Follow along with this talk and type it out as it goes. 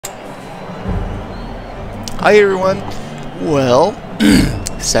Hi everyone. Well,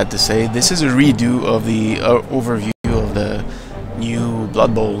 sad to say, this is a redo of the overview of the new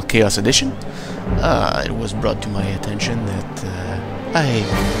Blood Bowl Chaos Edition. It was brought to my attention that I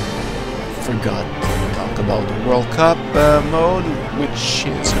forgot to talk about the World Cup mode, which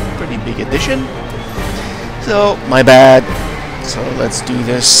is a pretty big addition. So, my bad. So let's do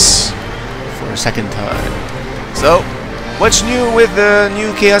this for a second time. So, what's new with the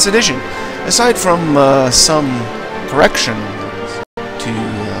new Chaos Edition? Aside from some corrections to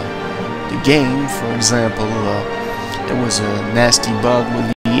the game, for example, there was a nasty bug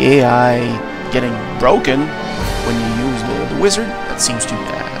with the AI getting broken when you use the wizard. That seems to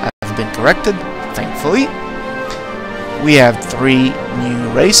have been corrected, thankfully. We have 3 new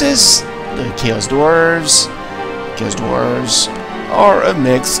races. The Chaos Dwarves. Chaos Dwarves are a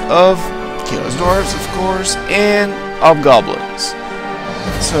mix of Chaos Dwarves, of course, and Hobgoblins.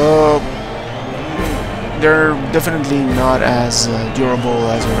 So they're definitely not as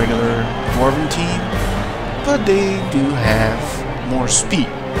durable as a regular Dwarven team, but they do have more speed.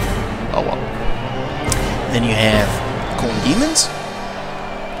 Oh well. Then you have Corn Demons.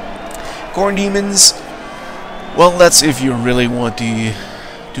 Corn Demons, well, that's if you really want to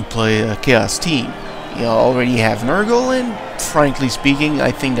play a Chaos team. You already have Nurgle, and frankly speaking,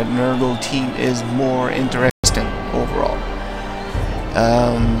 I think that Nurgle team is more interesting overall.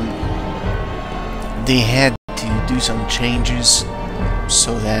 They had to do some changes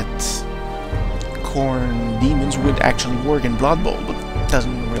so that Corn Demons would actually work in Blood Bowl, but it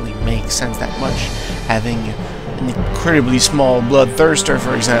doesn't really make sense that much, having an incredibly small Bloodthirster,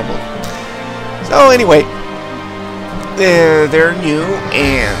 for example. So anyway, they're new,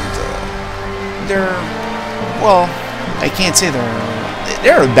 and they're, well, I can't say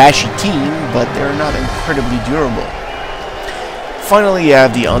they're a bashy team, but they're not incredibly durable. Finally, you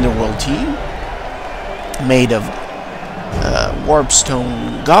have the Underworld team, made of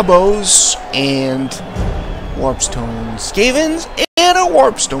Warpstone Gobbos and Warpstone Skavens and a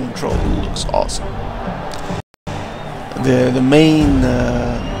Warpstone Troll who looks awesome. The main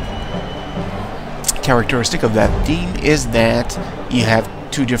characteristic of that team is that you have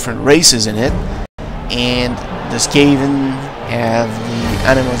 2 different races in it, and the Skaven have the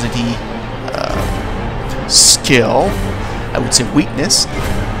Animosity skill, I would say weakness,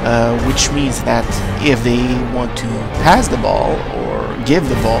 which means that if they want to pass the ball or give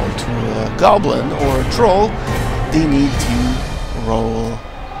the ball to a goblin or a troll, they need to roll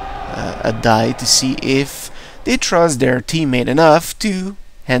a die to see if they trust their teammate enough to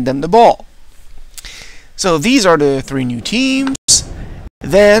hand them the ball. So these are the 3 new teams.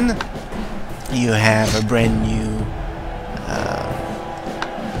 Then you have a brand new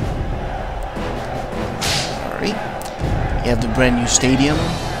you have the brand new stadium.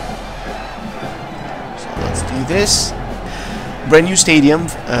 So let's do this. Brand new stadium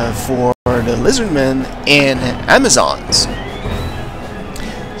for the Lizardmen and Amazons.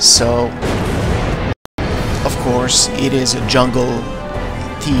 So, of course, it is a jungle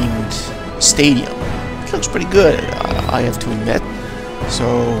themed stadium. It looks pretty good, I have to admit.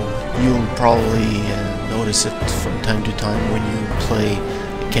 So you'll probably notice it from time to time when you play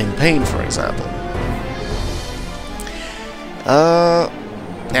a campaign, for example.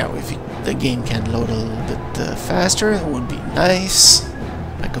 Now, if the game can load a little bit faster, it would be nice.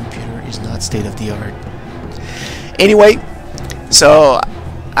 My computer is not state-of-the-art. Anyway, so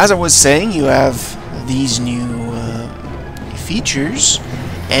as I was saying, you have these new features,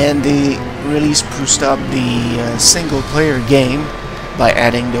 and they really spruced up the single-player game by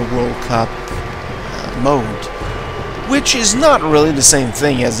adding the World Cup mode, which is not really the same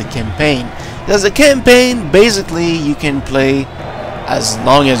thing as the campaign. Because the campaign, basically, you can play as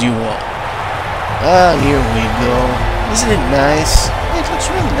long as you want. Here we go. Isn't it nice? It looks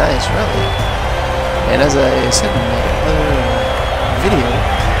really nice, really. And as I said in my other video,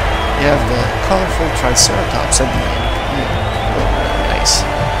 you have the colorful Triceratops at the end. Really nice.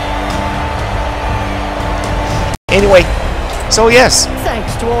 Anyway, so yes.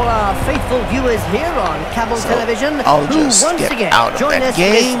 Thanks to all our faithful viewers here on Cable Television, I'll who just once get again out of join that us for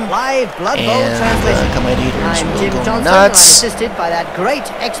game, this live Blood Bowl and transmission. commentators I'm will Jim go Johnson, nuts. and I'm assisted by that great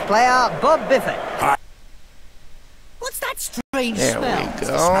ex-player Bob Biffett. What's that strange There smell? we The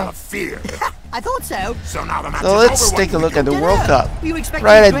smell go. of fear. I thought so. So now the match So is let's over. take a look at the Dunno. World Cup. Were you expecting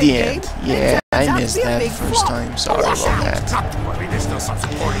Right a at great the game? end. It Yeah, turns I out to missed be a that big first flop. time. Sorry about that. There's still some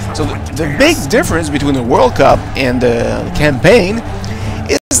supporters So from the big difference between the World Cup and the campaign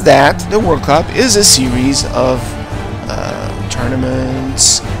is that the World Cup is a series of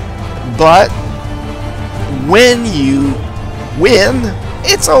tournaments, but when you win,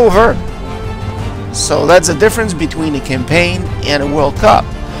 it's over. So that's the difference between a campaign and a World Cup.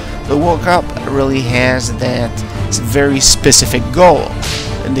 The World Cup really has that very specific goal.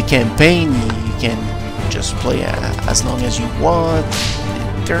 In the campaign, you can just play as long as you want.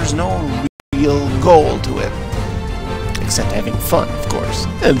 There's no real goal to it, except having fun, of course.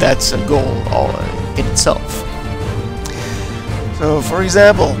 And that's a goal all in itself. So, for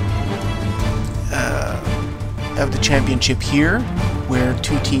example, you have the championship here, where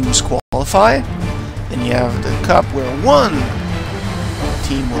 2 teams qualify. Then you have the cup, where 1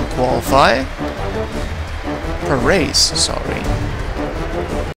 team will qualify per race, sorry.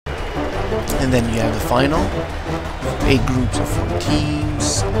 And then you have the final, 8 groups of 4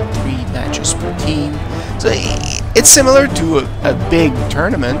 teams, 3 matches per team. So it's similar to a big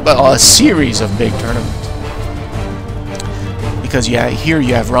tournament, but a series of big tournaments. Because here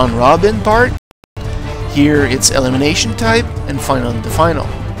you have round robin part, here it's elimination type, and final the final.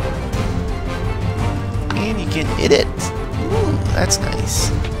 And you can hit it. Ooh, that's nice.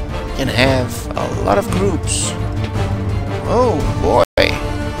 You can have a lot of groups. Oh boy,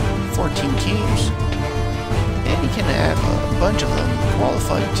 14 teams. And you can have a bunch of them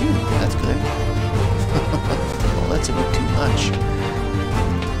qualified too. That's good. Well, that's a bit too much.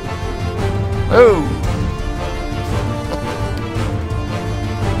 Oh!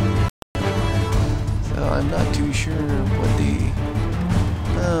 So I'm not too sure what the...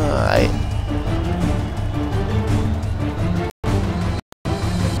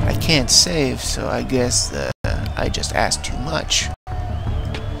 I can't save, so I guess I just asked too much.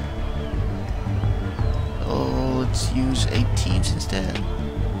 Oh, let's use 8 teams instead.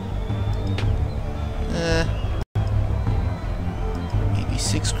 Maybe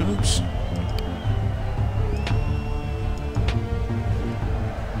 6 groups.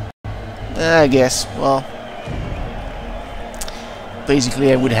 I guess, well,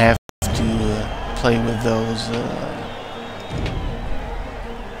 basically I would have to play with those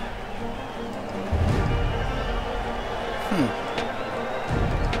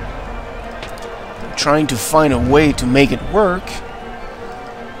trying to find a way to make it work.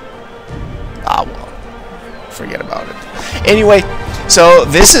 Ah, well, forget about it. Anyway, so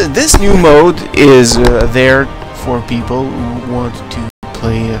this new mode is there for people who want to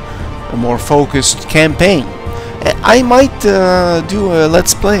play a more focused campaign. I might do a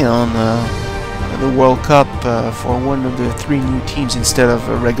let's play on the World Cup for one of the 3 new teams instead of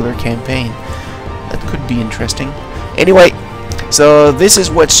a regular campaign. That could be interesting. Anyway, so this is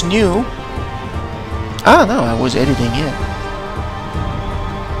what's new. Ah, no, I was editing it.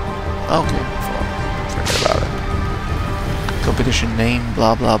 Okay, forget about it. Competition name,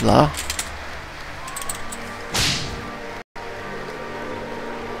 blah blah blah.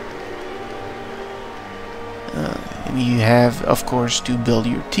 And you have, of course, to build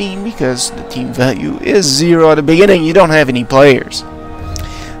your team, because the team value is 0 at the beginning. You don't have any players.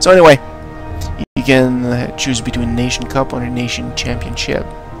 So anyway, you can choose between Nation Cup or a Nation Championship.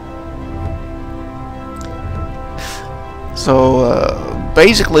 So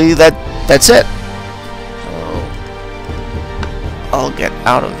basically that's it. So I'll get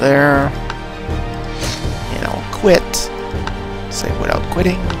out of there and I'll quit. Save without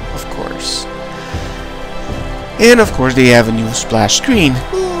quitting, of course. And of course they have a new splash screen.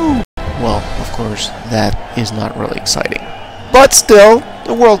 Ooh. Well, of course that is not really exciting. But still,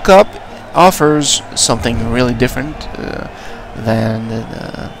 the World Cup offers something really different than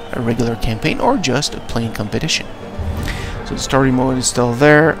a regular campaign or just a plain competition. So the story mode is still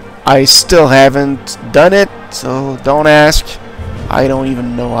there. I still haven't done it, so don't ask. I don't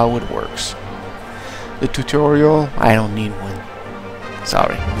even know how it works. The tutorial, I don't need one.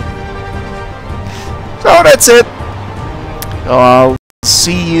 Sorry. So that's it. So I'll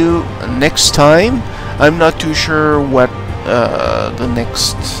see you next time. I'm not too sure what the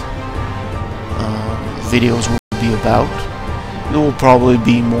next videos will be about. It will probably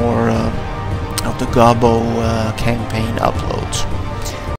be more of the Gobbo campaign uploads.